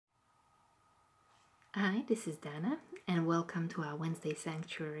Hi, this is Dana, and welcome to our Wednesday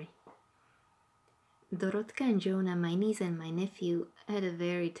Sanctuary. Dorotka and Jonah, my niece and my nephew, had a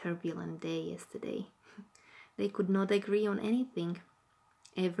very turbulent day yesterday. They could not agree on anything.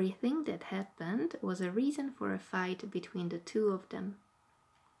 Everything that happened was a reason for a fight between the two of them.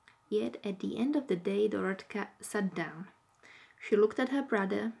 Yet at the end of the day, Dorotka sat down. She looked at her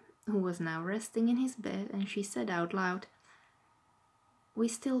brother, who was now resting in his bed, and she said out loud, "We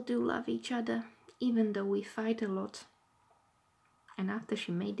still do love each other, even though we fight a lot." And after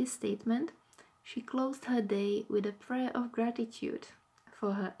she made this statement, she closed her day with a prayer of gratitude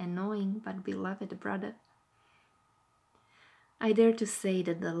for her annoying but beloved brother. I dare to say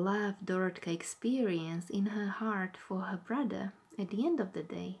that the love Dorotka experienced in her heart for her brother at the end of the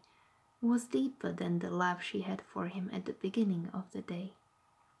day was deeper than the love she had for him at the beginning of the day,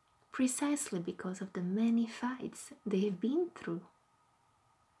 precisely because of the many fights they have been through.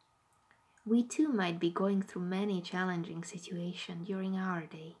 We too might be going through many challenging situations during our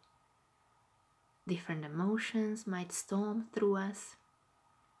day. Different emotions might storm through us.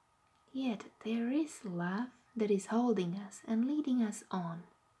 Yet there is love that is holding us and leading us on.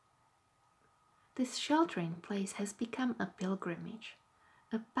 This sheltering place has become a pilgrimage,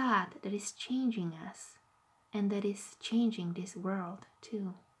 a path that is changing us and that is changing this world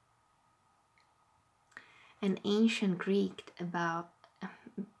too. An ancient Greek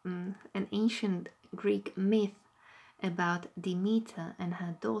myth about Demeter and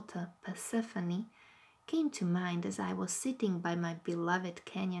her daughter Persephone came to mind as I was sitting by my beloved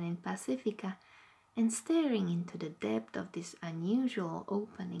canyon in Pacifica and staring into the depth of this unusual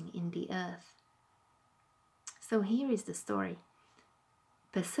opening in the earth. So here is the story.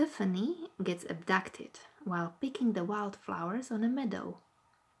 Persephone gets abducted while picking the wildflowers on a meadow.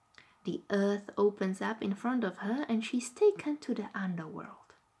 The earth opens up in front of her and she's taken to the underworld.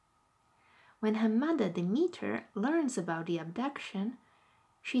 When her mother Demeter learns about the abduction,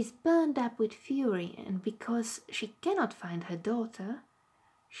 she's burned up with fury, and because she cannot find her daughter,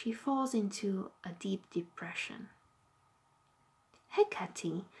 she falls into a deep depression.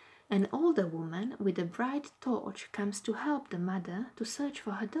 Hecate, an older woman with a bright torch, comes to help the mother to search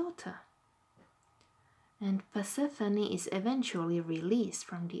for her daughter. And Persephone is eventually released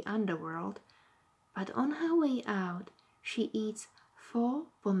from the underworld, but on her way out, she eats 4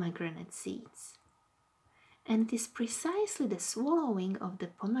 pomegranate seeds. And it is precisely the swallowing of the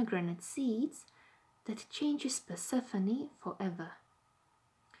pomegranate seeds that changes Persephone forever.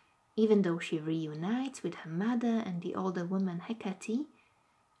 Even though she reunites with her mother and the older woman Hecate,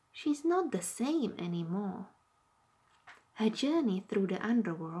 she's not the same anymore. Her journey through the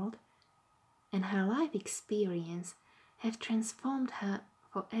underworld and her life experience have transformed her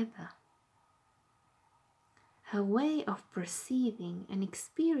forever. Her way of perceiving and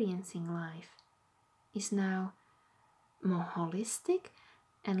experiencing life is now more holistic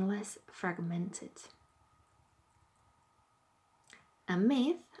and less fragmented. A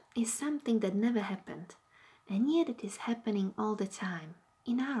myth is something that never happened, and yet it is happening all the time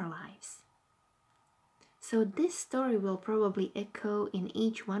in our lives. So this story will probably echo in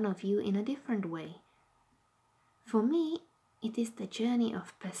each one of you in a different way. For me, it is the journey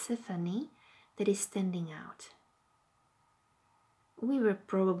of Persephone that is standing out. We were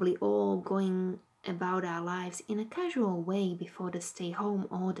probably all going about our lives in a casual way before the stay-home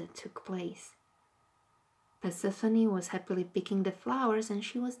order took place. Persephone was happily picking the flowers and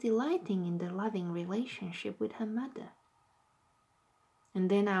she was delighting in the loving relationship with her mother.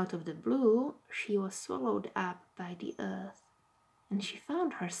 And then out of the blue, she was swallowed up by the earth, and she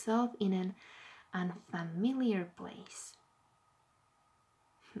found herself in an unfamiliar place.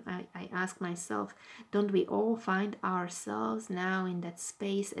 I ask myself, don't we all find ourselves now in that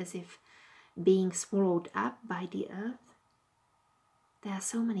space as if being swallowed up by the earth? There are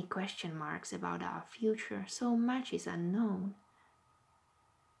so many question marks about our future, so much is unknown.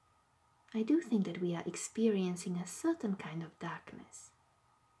 I do think that we are experiencing a certain kind of darkness.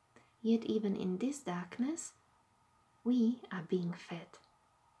 Yet even in this darkness, we are being fed.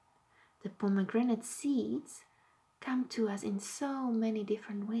 The pomegranate seeds come to us in so many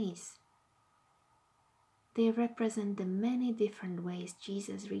different ways. They represent the many different ways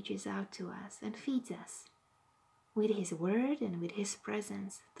Jesus reaches out to us and feeds us with His Word and with His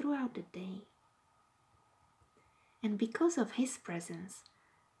presence throughout the day. And because of His presence,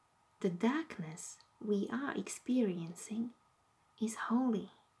 the darkness we are experiencing is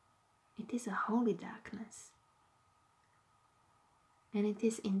holy. It is a holy darkness. And it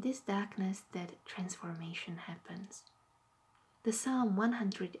is in this darkness that transformation happens. The Psalm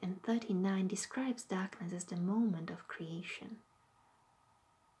 139 describes darkness as the moment of creation.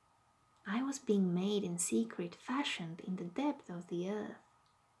 I was being made in secret, fashioned in the depth of the earth.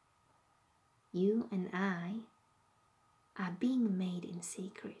 You and I are being made in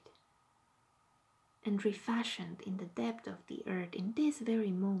secret and refashioned in the depth of the earth in this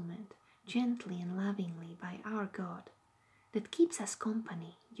very moment, gently and lovingly by our God that keeps us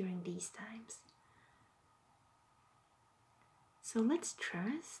company during these times. So let's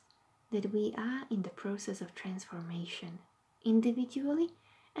trust that we are in the process of transformation, individually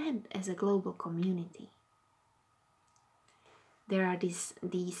and as a global community. There are these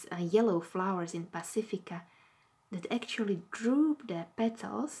yellow flowers in Pacifica that actually droop their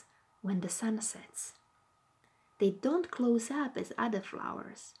petals when the sun sets. They don't close up as other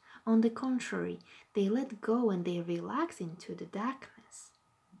flowers. On the contrary, they let go and they relax into the darkness,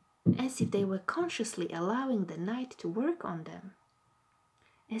 as if they were consciously allowing the night to work on them,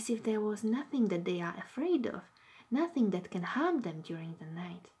 as if there was nothing that they are afraid of, nothing that can harm them during the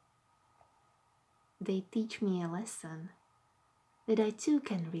night. They teach me a lesson that I too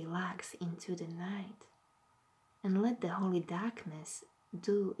can relax into the night and let the holy darkness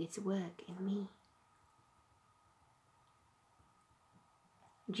do its work in me.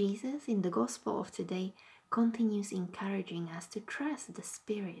 Jesus, in the Gospel of today, continues encouraging us to trust the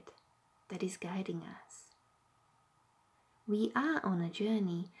Spirit that is guiding us. We are on a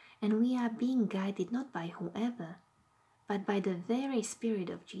journey and we are being guided not by whoever, but by the very Spirit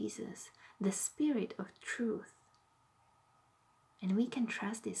of Jesus, the Spirit of truth. And we can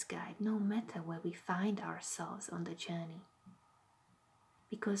trust this guide no matter where we find ourselves on the journey,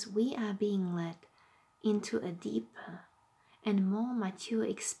 because we are being led into a deeper and more mature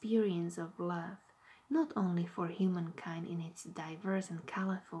experience of love, not only for humankind in its diverse and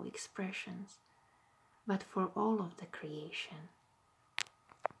colorful expressions, but for all of the creation.